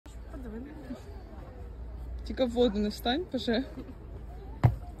Тільки воду не встань, поже.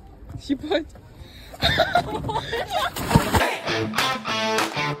 Ебать.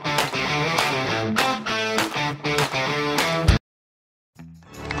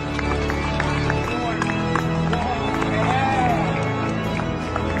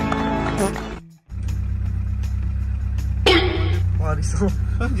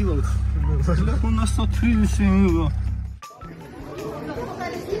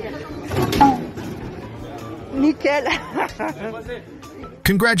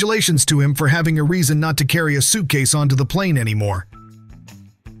 Congratulations to him for having a reason not to carry a suitcase onto the plane anymore.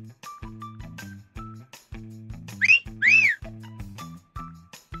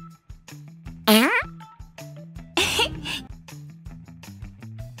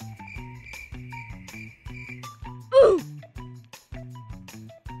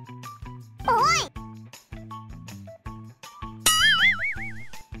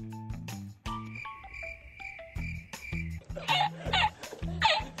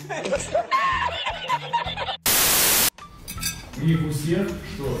 У них у всех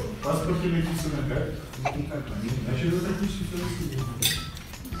что? В паспорте написано как? Значит, это практически все.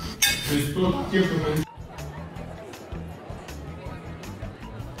 То есть те, кто...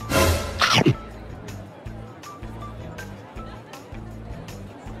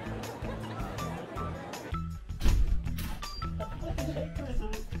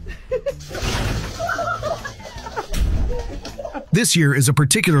 This year is a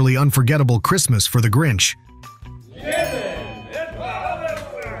particularly unforgettable Christmas for the Grinch.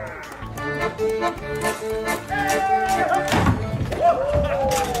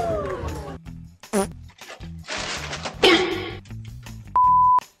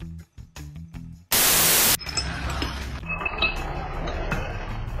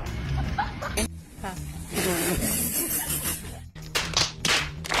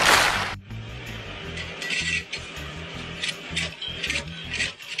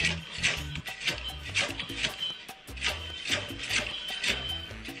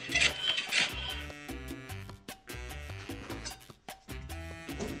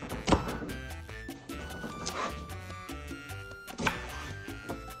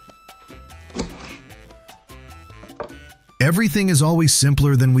 Everything is always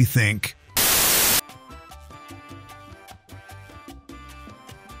simpler than we think.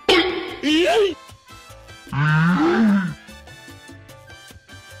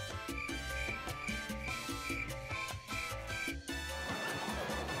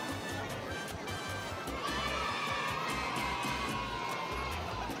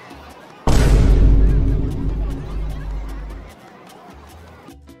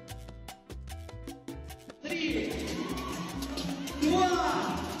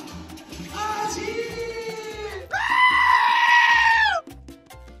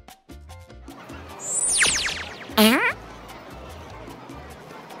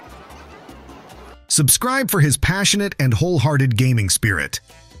 Subscribe for his passionate and wholehearted gaming spirit.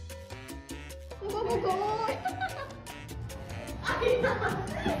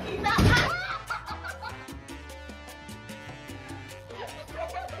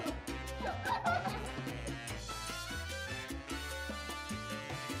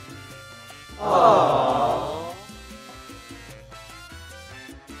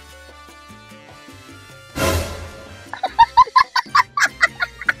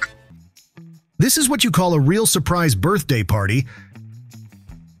 This is what you call a real surprise birthday party.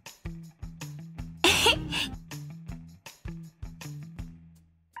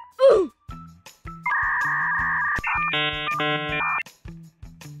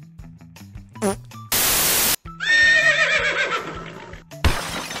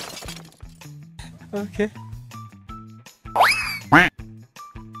 Okay.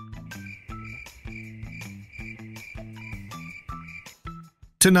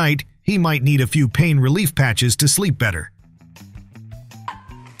 Tonight, he might need a few pain relief patches to sleep better.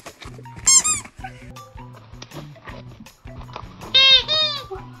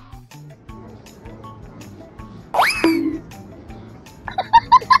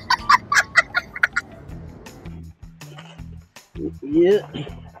 Yeah.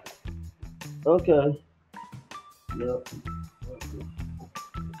 Okay. Yep.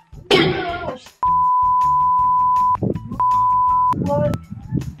 What?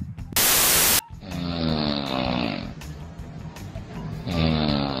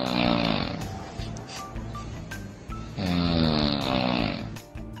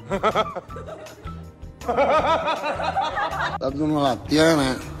 Tú no la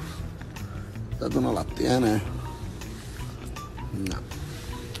tienes. Tú no la tienes. No.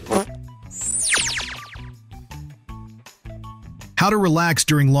 How to relax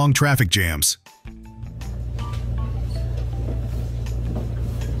during long traffic jams.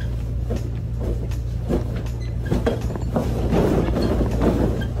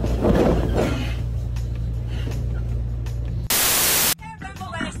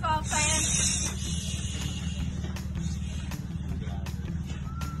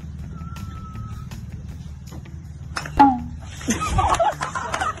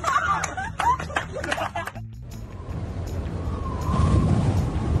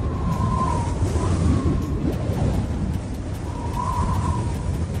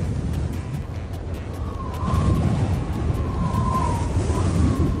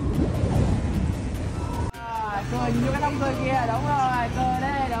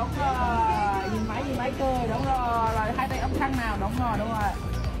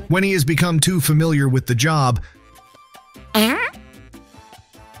 When he has become too familiar with the job,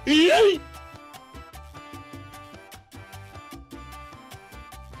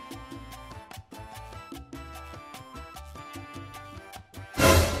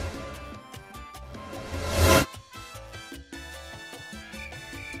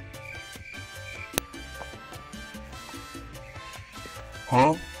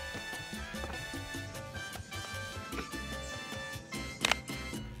 Huh?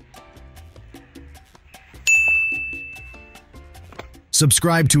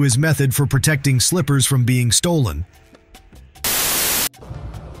 subscribe to his method for protecting slippers from being stolen.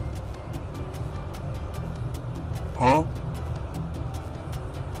 Huh?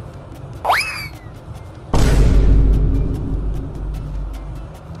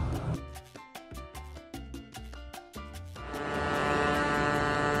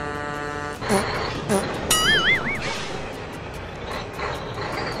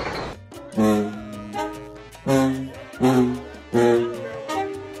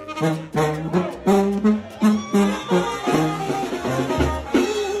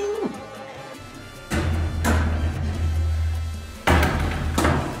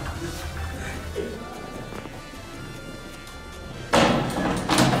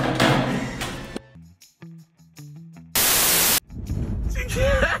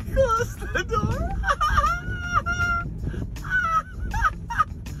 Close the door.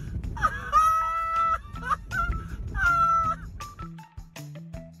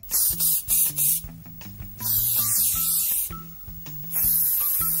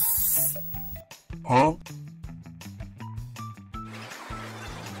 Huh?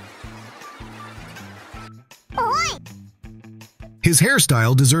 His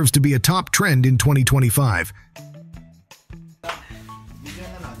hairstyle deserves to be a top trend in 2025.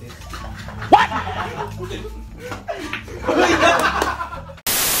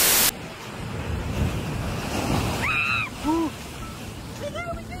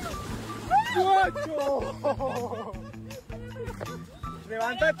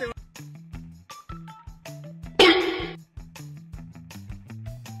 Levántate.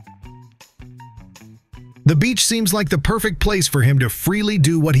 The beach seems like the perfect place for him to freely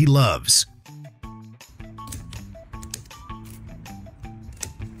do what he loves.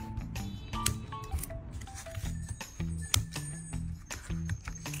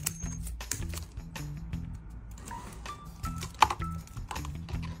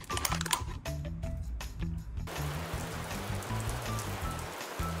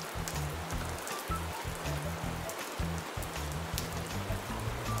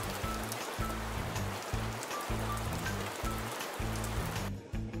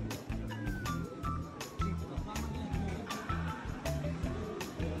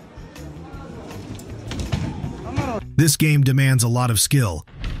 This game demands a lot of skill.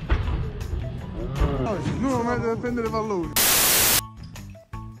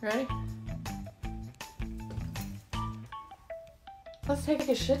 Ready? Let's take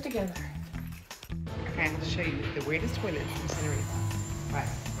a shit together. Okay, I'm going to show you the weirdest toilet in Tenerife. Right.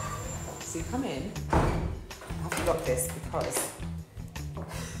 So you come in. I have to lock this because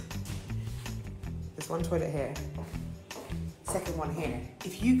there's one toilet here. Second one here.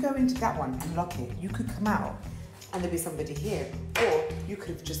 If you go into that one and lock it, you could come out and there'd be somebody here. Or you could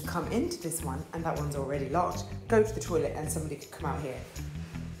have just come into this one and that one's already locked. Go to the toilet and somebody could come out here.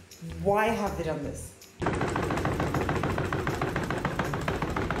 Why have they done this?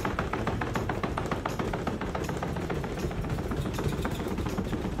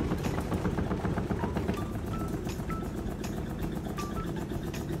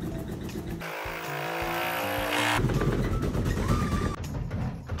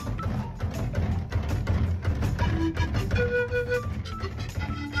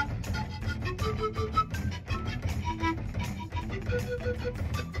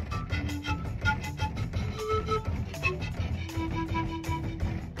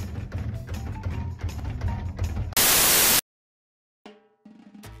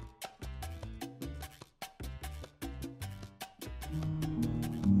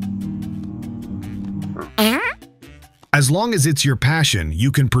 As long as it's your passion,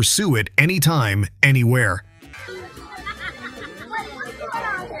 you can pursue it anytime, anywhere.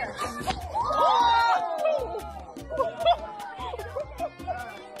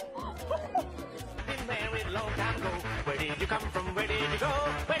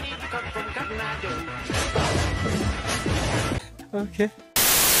 Okay.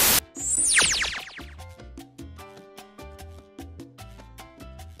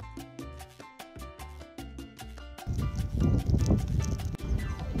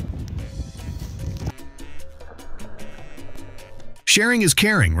 Sharing is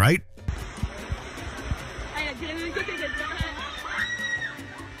caring, right?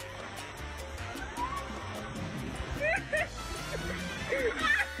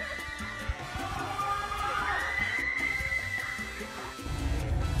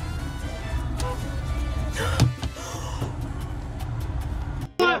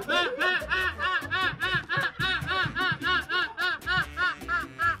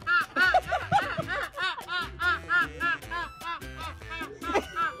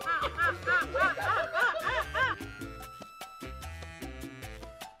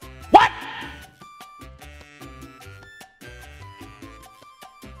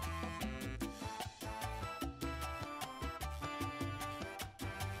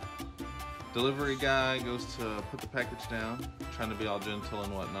 Delivery guy goes to put the package down, trying to be all gentle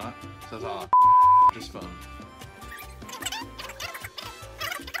and whatnot. Says, "Oh, just phone."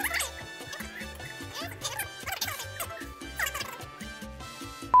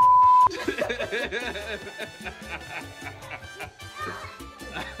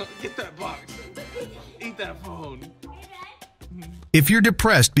 Get that box. Eat that phone. If you're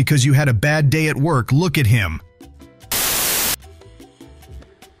depressed because you had a bad day at work, look at him.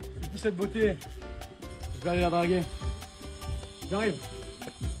 Cette beauté, je vais aller la draguer. J'arrive.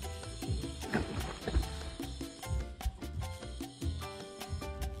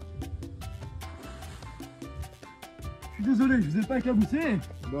 Je suis désolé, je vous ai pas éclaboussé.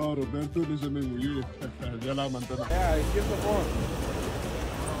 Non, Roberto n'est jamais mouillé. Viens là maintenant. Yeah, give the phone.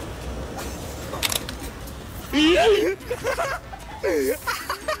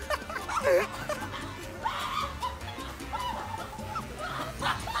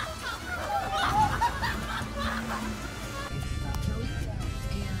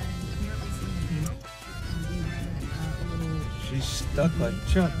 She's stuck like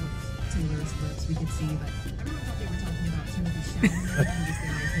Chuck. Taylor's lips we could see, but everyone thought they were talking about Timothy Chalamet.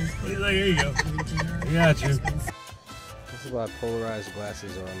 There you go. I got you. This is why polarized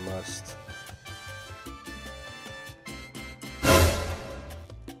glasses are a must.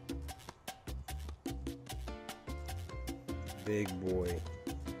 Big boy.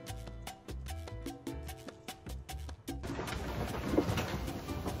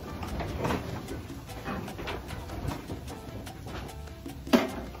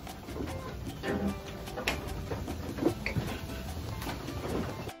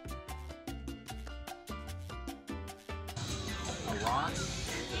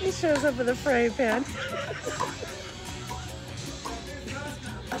 He shows up with a frying pan.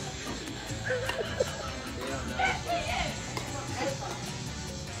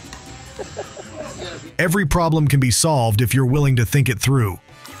 Every problem can be solved if you're willing to think it through.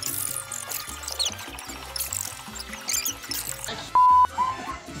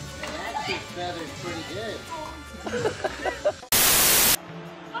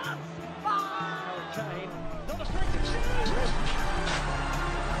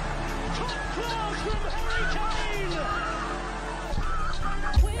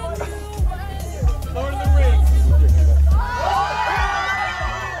 Lord of the Rings.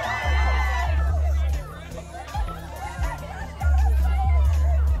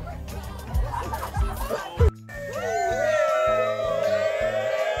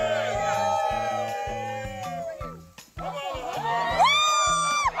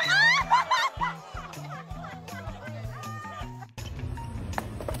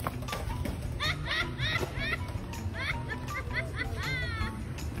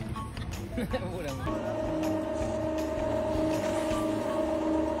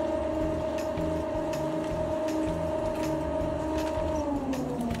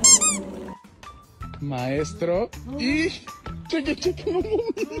 Maestro y cheque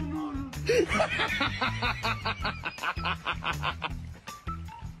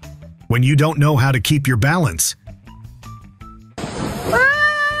When you don't know how to keep your balance.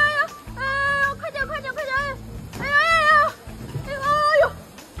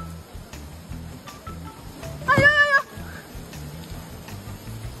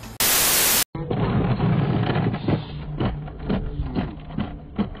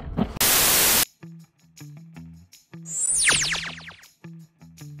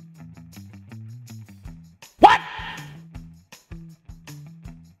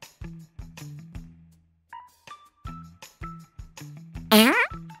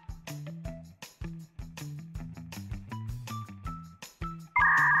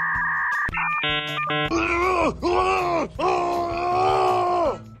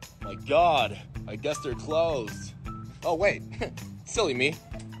 My God, I guess they're closed. Oh wait, silly me.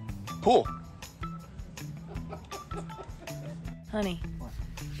 Pool. Honey,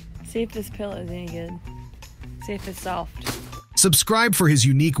 see if this pillow is any good. See if it's soft. Subscribe for his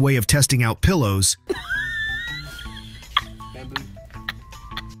unique way of testing out pillows.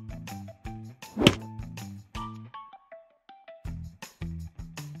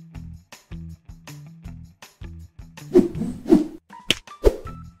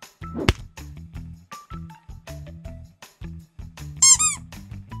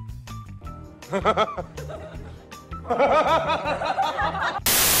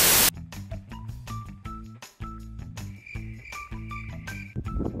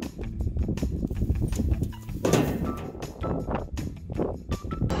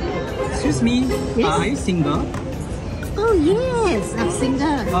 Excuse me, are you single? Oh yes, I'm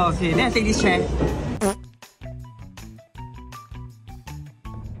single. Oh, okay, then I take this chair.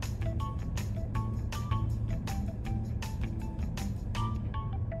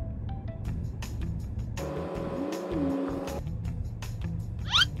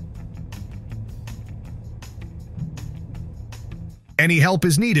 Any help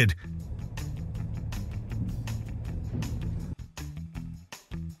is needed.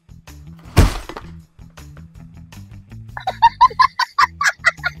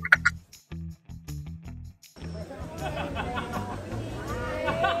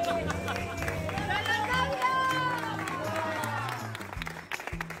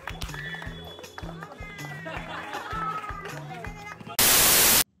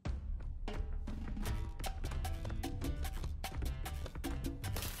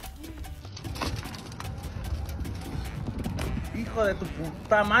 Hijo de tu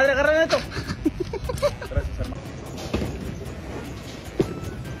puta madre, agarra esto. Gracias, hermano.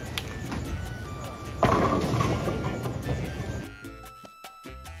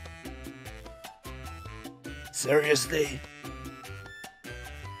 Seriously?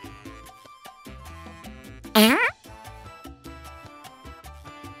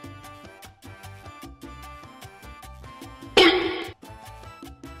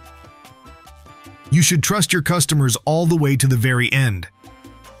 You should trust your customers all the way to the very end.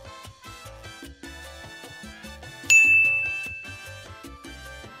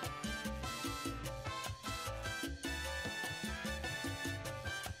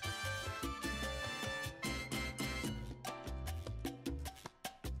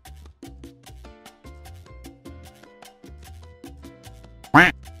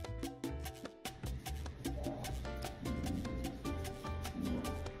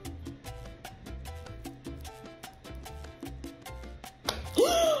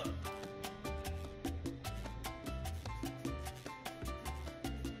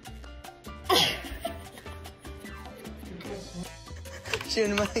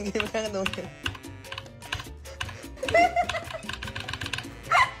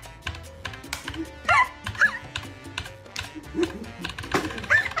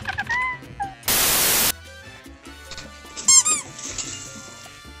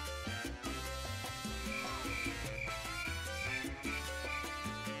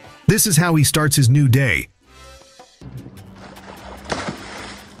 This is how he starts his new day.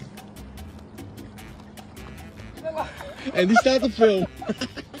 En die staat op film.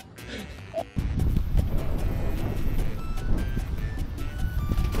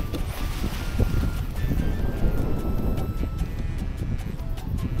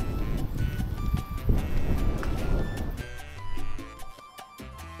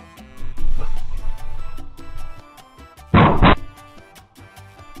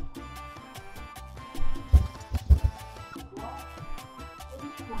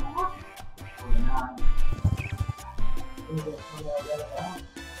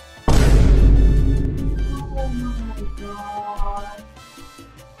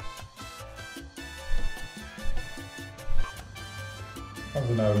 How's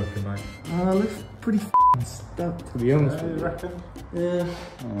it now looking, mate? Looks pretty f***ing stuck, to be honest with you. Reckon? Yeah.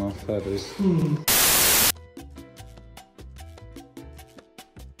 Oh, fair dues.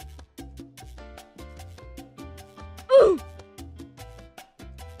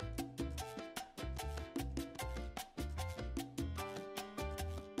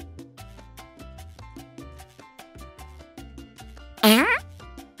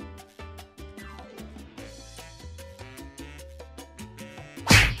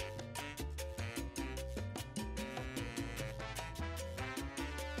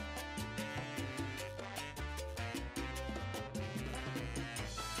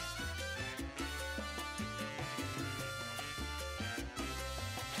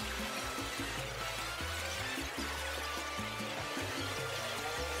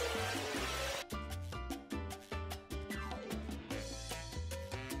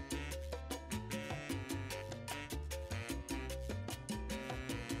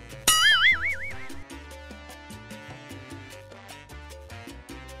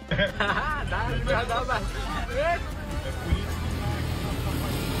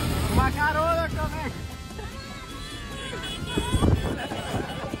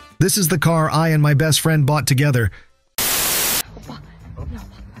 This is the car I and my best friend bought together.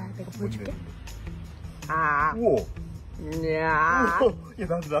 우와. 야.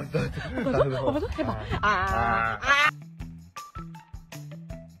 나도. 오빠도 해봐.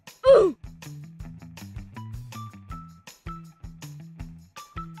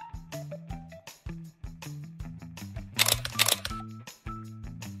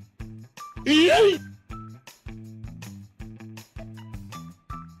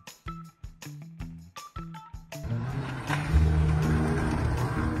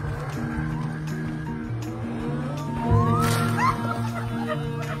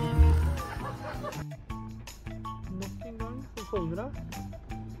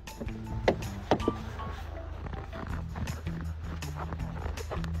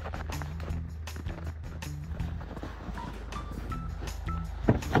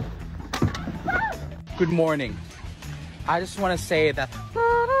 Good morning. I just want to say that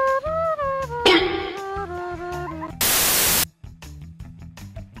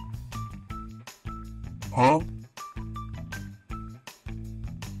Huh?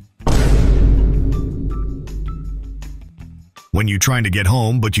 When you're trying to get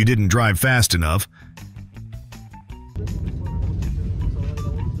home, but you didn't drive fast enough.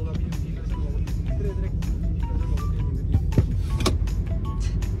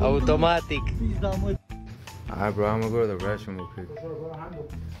 Automatic. Alright, bro, I'm gonna go to the restroom real quick.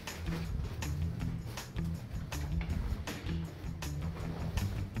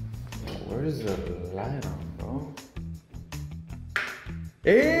 Where's the light on, bro?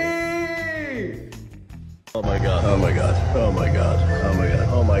 Hey! Oh my god, oh my god, oh my god, oh my god,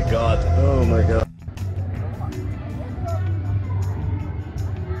 oh my god, oh my god.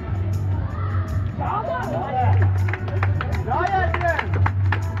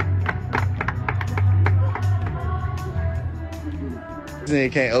 This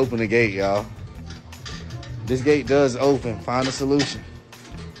nigga can't open the gate, y'all. This gate does open. Find a solution.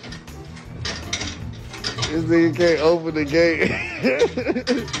 This nigga can't open the gate.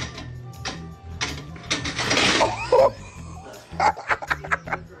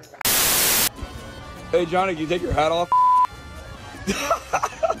 Hey Johnny, can you take your hat off?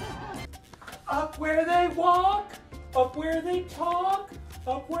 Up where they walk, up where they talk,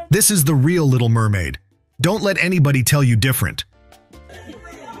 up where... This is the real Little Mermaid. Don't let anybody tell you different.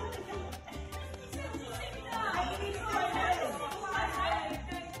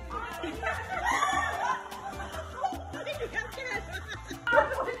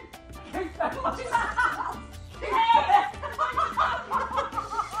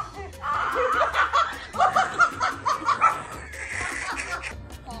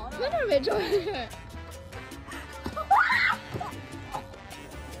 왜 저래?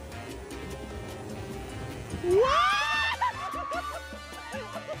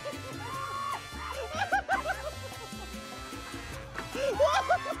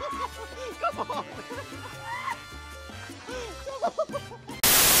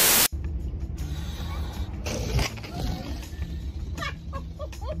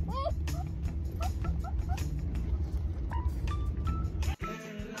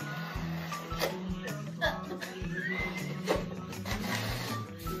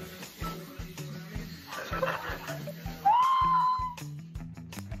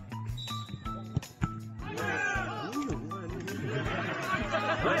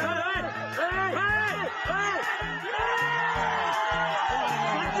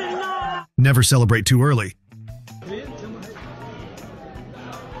 Never celebrate too early.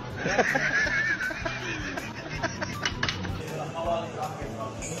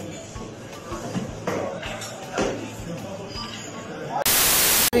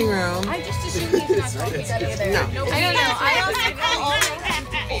 Living room. I just assumed he's not talking that either. No. I don't know. I also call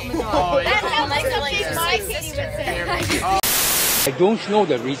all of that sounds like something my kitty would say. I don't know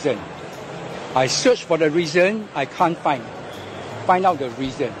the reason. I search for the reason, I can't find out the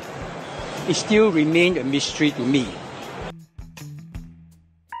reason. It still remains a mystery to me.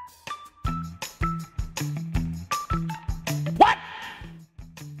 What?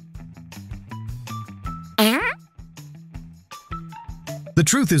 The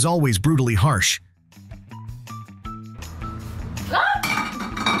truth is always brutally harsh.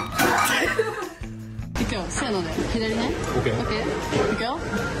 비켜, 세 너네. 기다리네? 오케이. 오케이. 비켜.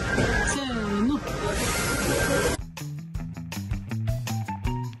 세, 노.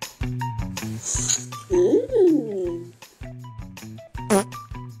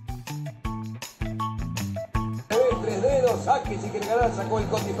 Jaque sin querer sacó el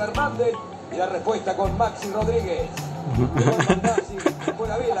Coti Fernández y la respuesta con Maxi Rodríguez.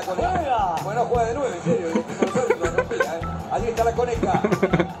 Juega bien la coneja. Bueno, juega de 9, en serio. Lo rompía, ¿eh? Allí está la coneja.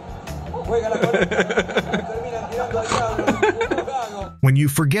 Juega la coneja. Terminan tirando al diablo. When you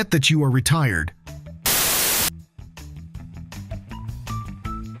forget that you are retired,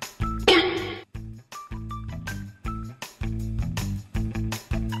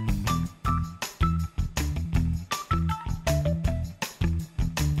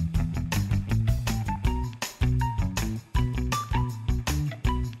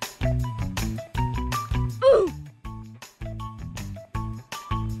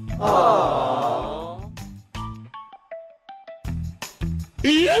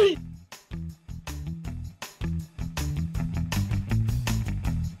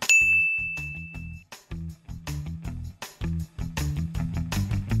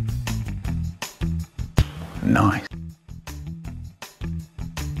 Nice.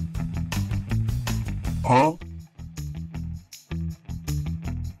 Huh?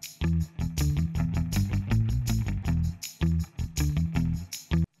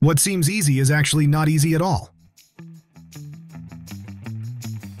 what seems easy is actually not easy at all.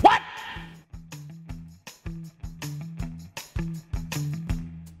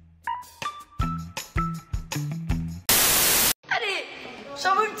 Allez,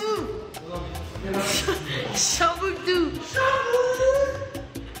 chamboule tout. Chamboule tout.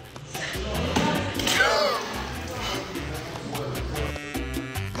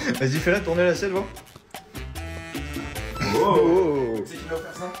 Vas-y, fais-la tourner la selle, voir. Oh. C'est qui va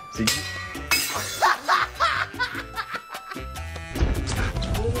faire ça? C'est qui?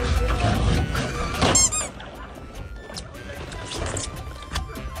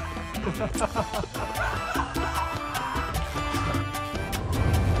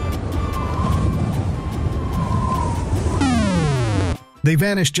 They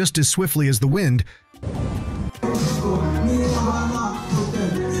vanish just as swiftly as the wind.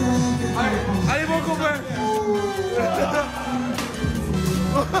 Allez, mon copain.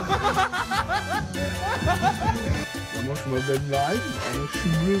 Moi je m'appelle Marie, je suis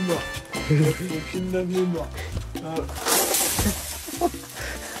bleu mort. Je suis bleu mort.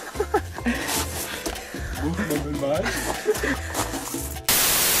 Bon, je m'appelle Marie.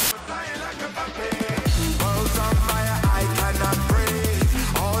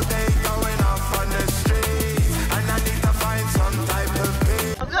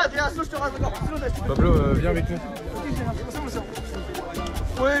 Pablo, viens avec nous.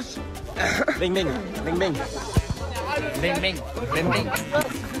 Wesh. Bing bing, bing bing. Bing bing, bing bing.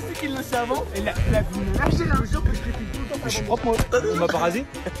 Je sais qu'il le sait avant. Et la lâcher, je vous jure que je répète tout le temps. Je suis propre moi. On m'a pas rasé.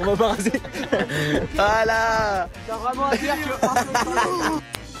 On m'a pas rasé. Voilà. T'as vraiment à dire que...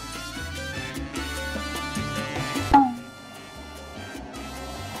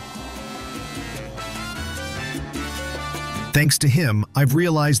 Thanks to him, I've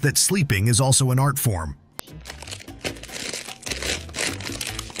realized that sleeping is also an art form.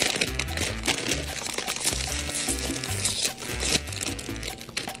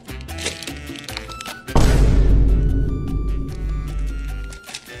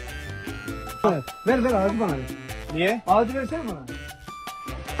 Ver ağacı bana. Niye? Ağacı versene bana.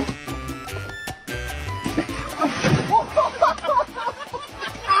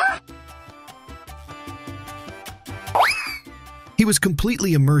 He was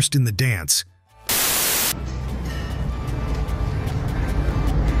completely immersed in the dance.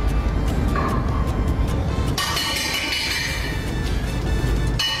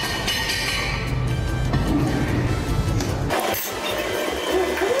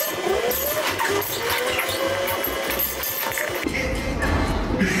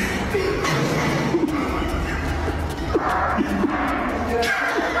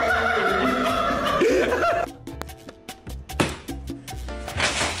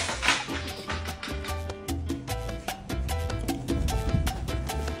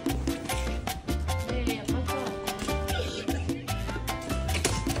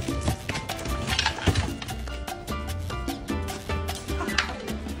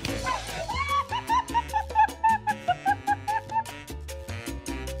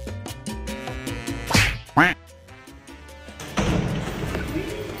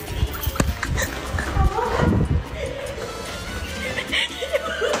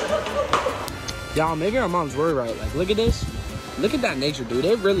 Y'all, maybe our mom's were right. Like, look at this. Look at that nature, dude.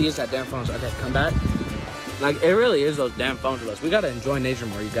 It really is that damn phone. So, okay, come back. Like, it really is those damn phones with us. We gotta enjoy nature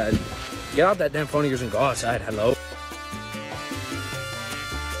more, you guys. Get out that damn phone of yours and go outside. Hello.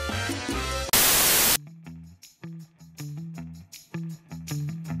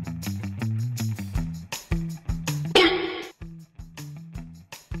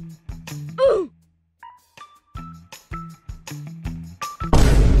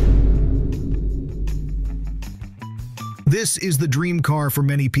 This is the dream car for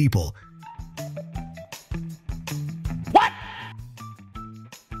many people. What?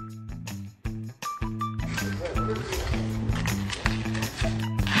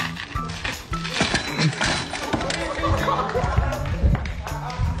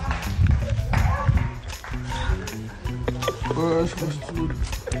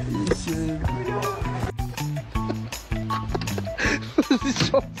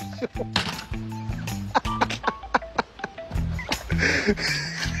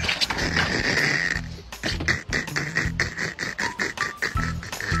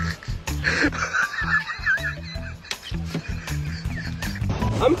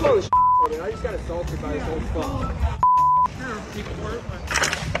 I'm calling for it. I just got assaulted by this whole fuck.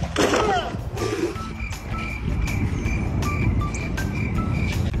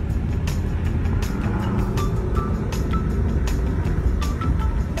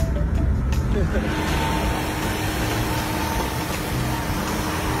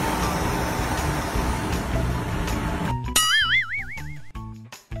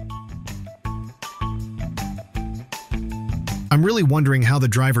 I'm really wondering how the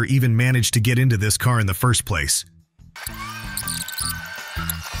driver even managed to get into this car in the first place.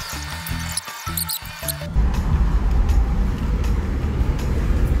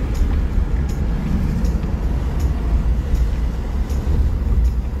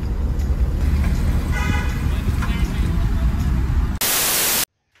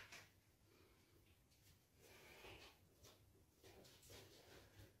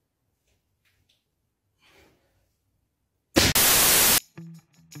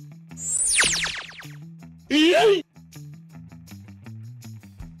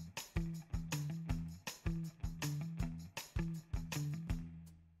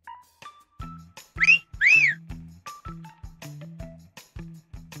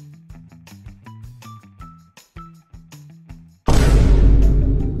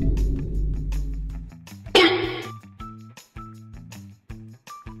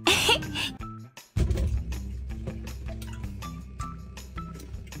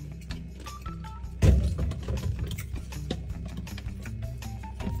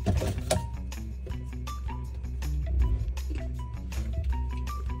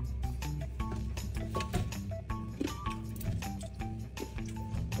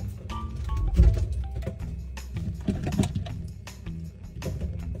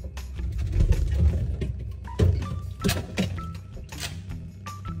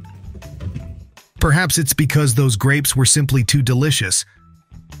 Perhaps it's because those grapes were simply too delicious.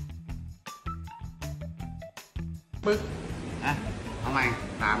 เอาใหม่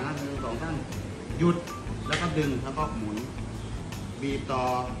3 นะ 1 2 3 หยุดแล้วก็ดึงแล้วก็หมุนบีบต่อ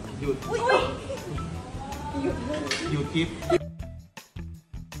หยุดหยุดคลิป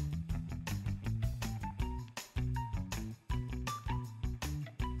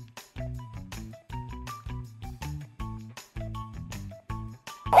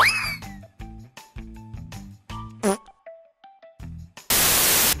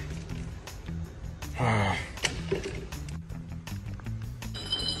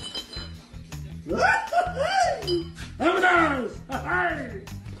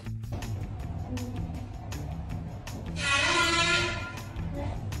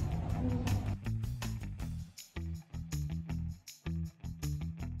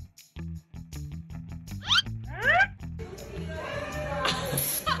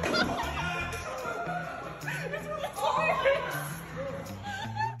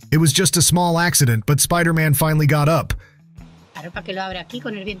It was just a small accident, but Spider-Man finally got up. Claro, para que lo abre aquí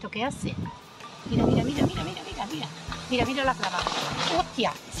con el viento que hace. Mira, mira, mira, mira, mira, mira, mira. Mira, mira la flama.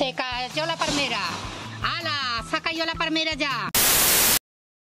 ¡Hostia! Se cayó la palmera. ¡Hala! Se ha caído la palmera ya.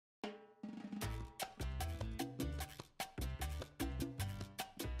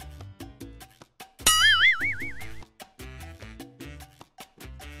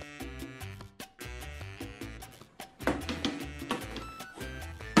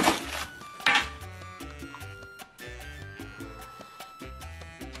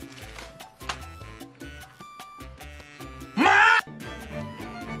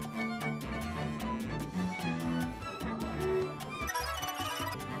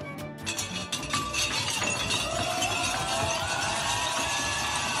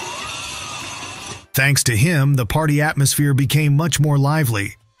 Thanks to him, the party atmosphere became much more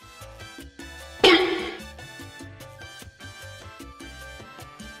lively.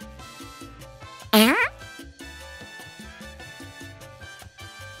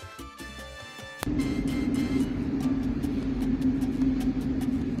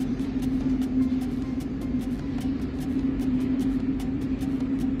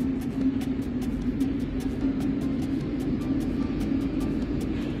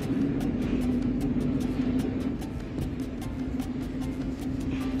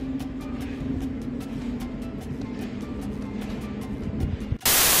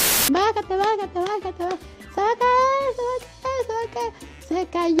 Se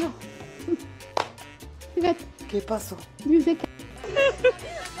cayó. ¿Qué pasó? Dice que...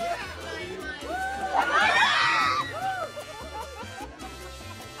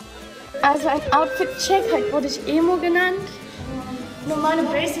 Also als Outfit-Check halt wurde ich Emo genannt. Normale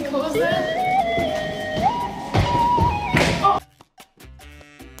Basic-Hose. Oh.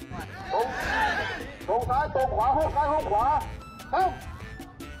 从ซ้ายตรงขวาห้องซ้ายห้องขวาเข้า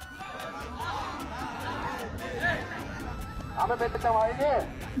ไม่เป็นจังหวะนี้เ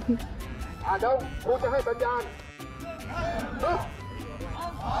ดี๋ยวครูจะให้สัญญาณเ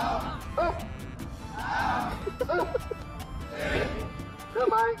ริ่ม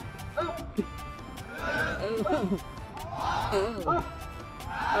ใหม่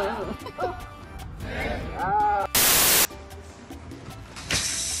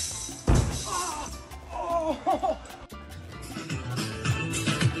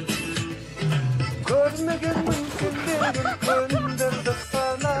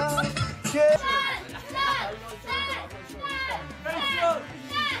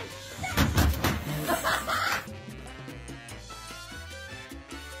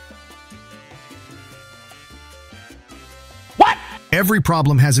Every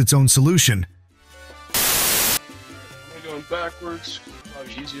problem has its own solution. I'm going backwards,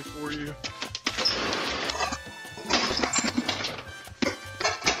 probably easier for you.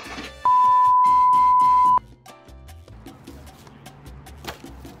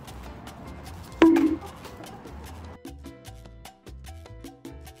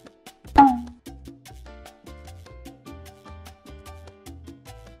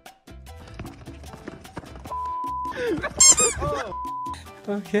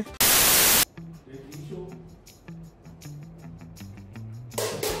 Okay.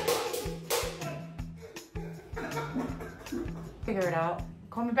 Figure it out.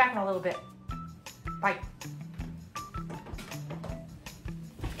 Call me back in a little bit. Bye.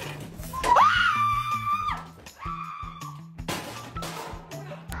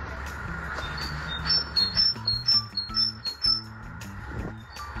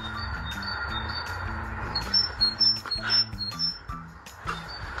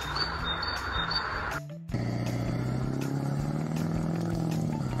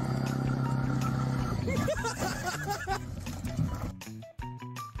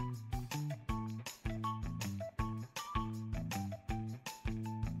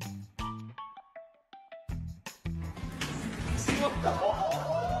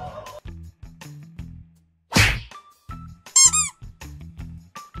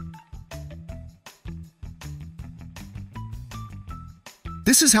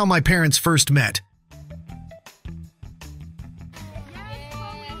 This is how my parents first met.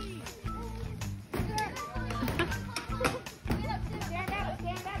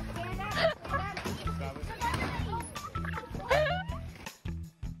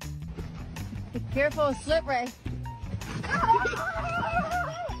 Careful, slip ray.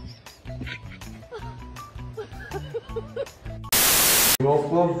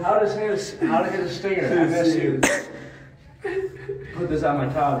 How to hit a stinger? I miss you. Put this on my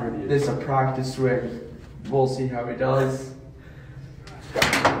top review. This is a practice rig. We'll see how he does.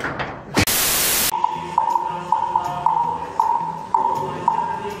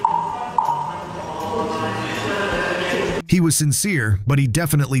 He was sincere, but he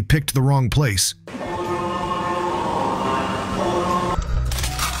definitely picked the wrong place.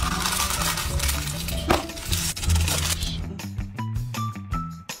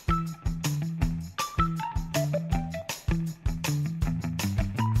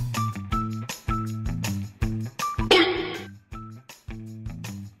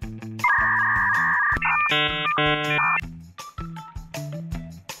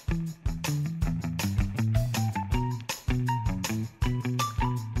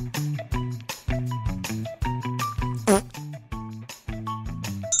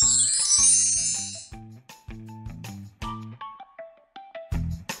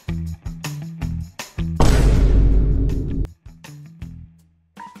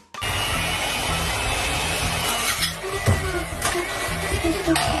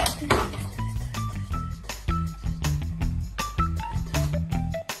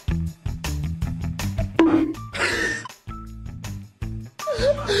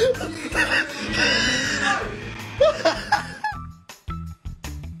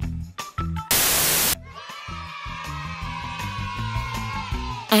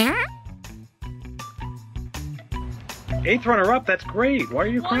 Eighth runner-up, that's great. Why are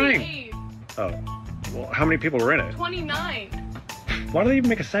you crying? Oh, well, how many people were in it? 29. Why do they even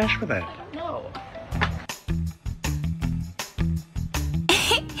make a sash for that? No.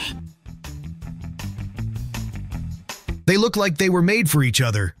 They look like they were made for each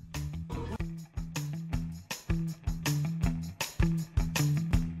other.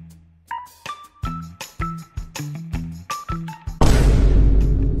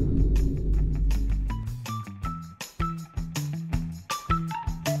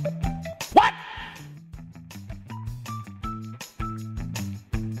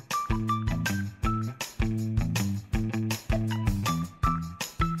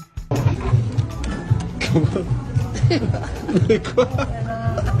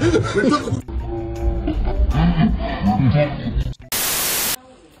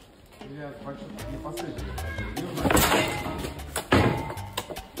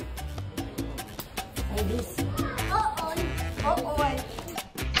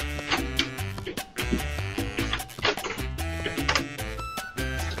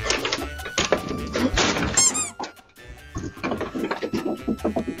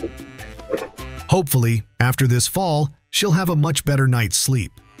 Hopefully, after this fall, she'll have a much better night's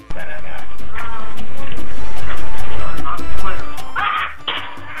sleep.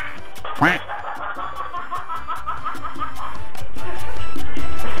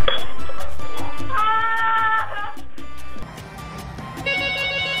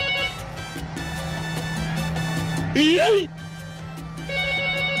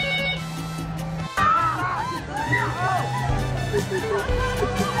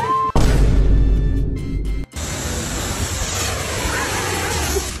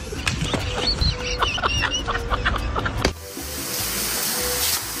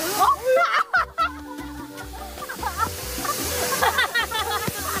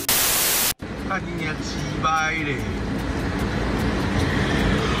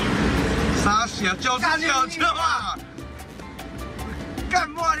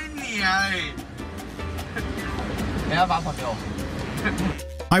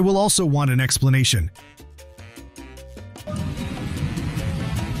 I will also want an explanation.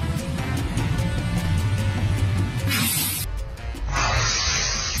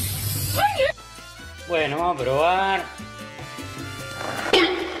 Bueno, vamos a probar.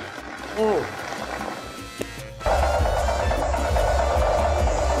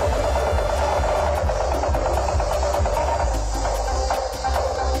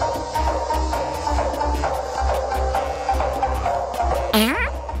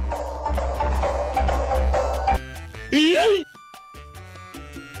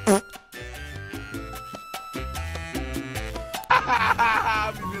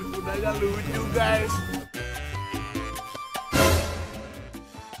 Lucu guys.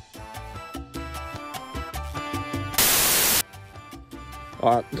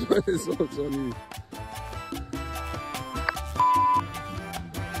 Ah, so funny.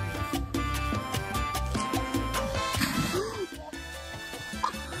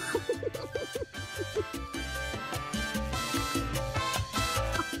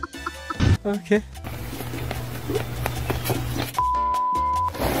 Okay.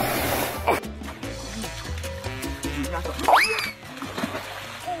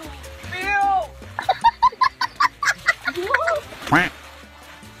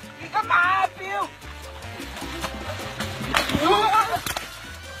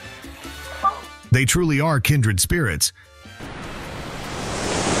 They truly are kindred spirits.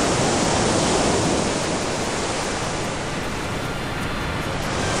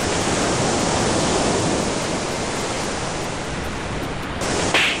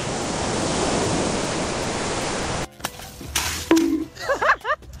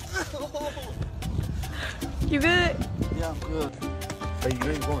 You good? Yeah, I'm good. Hey,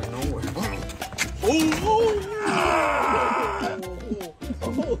 you ain't going nowhere.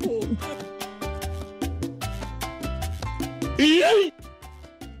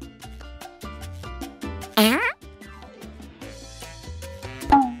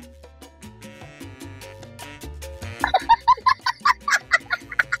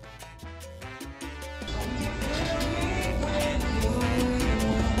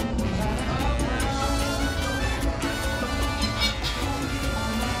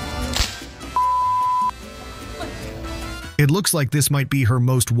 It looks like this might be her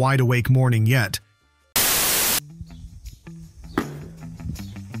most wide-awake morning yet.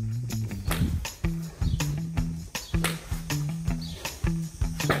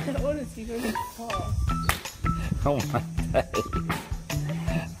 Oh my God.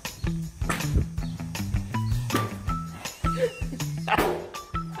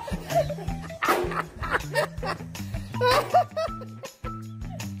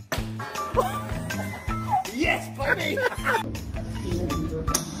 Yes, buddy!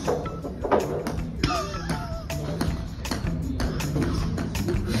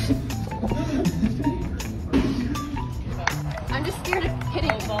 Hit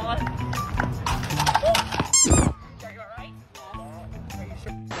it. Hold on.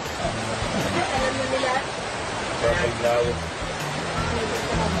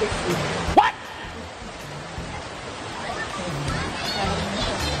 What?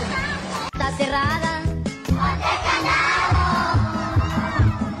 Está cerrada.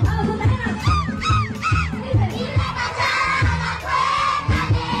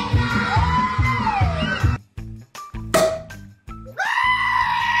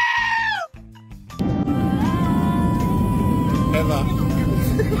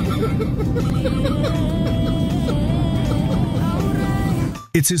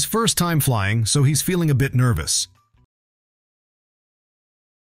 It's his first time flying, so he's feeling a bit nervous.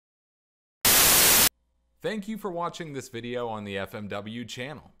 Thank you for watching this video on the FMW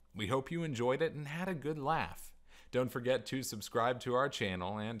channel. We hope you enjoyed it and had a good laugh. Don't forget to subscribe to our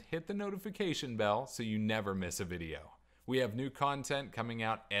channel and hit the notification bell so you never miss a video. We have new content coming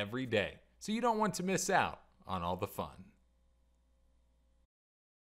out every day, so you don't want to miss out on all the fun.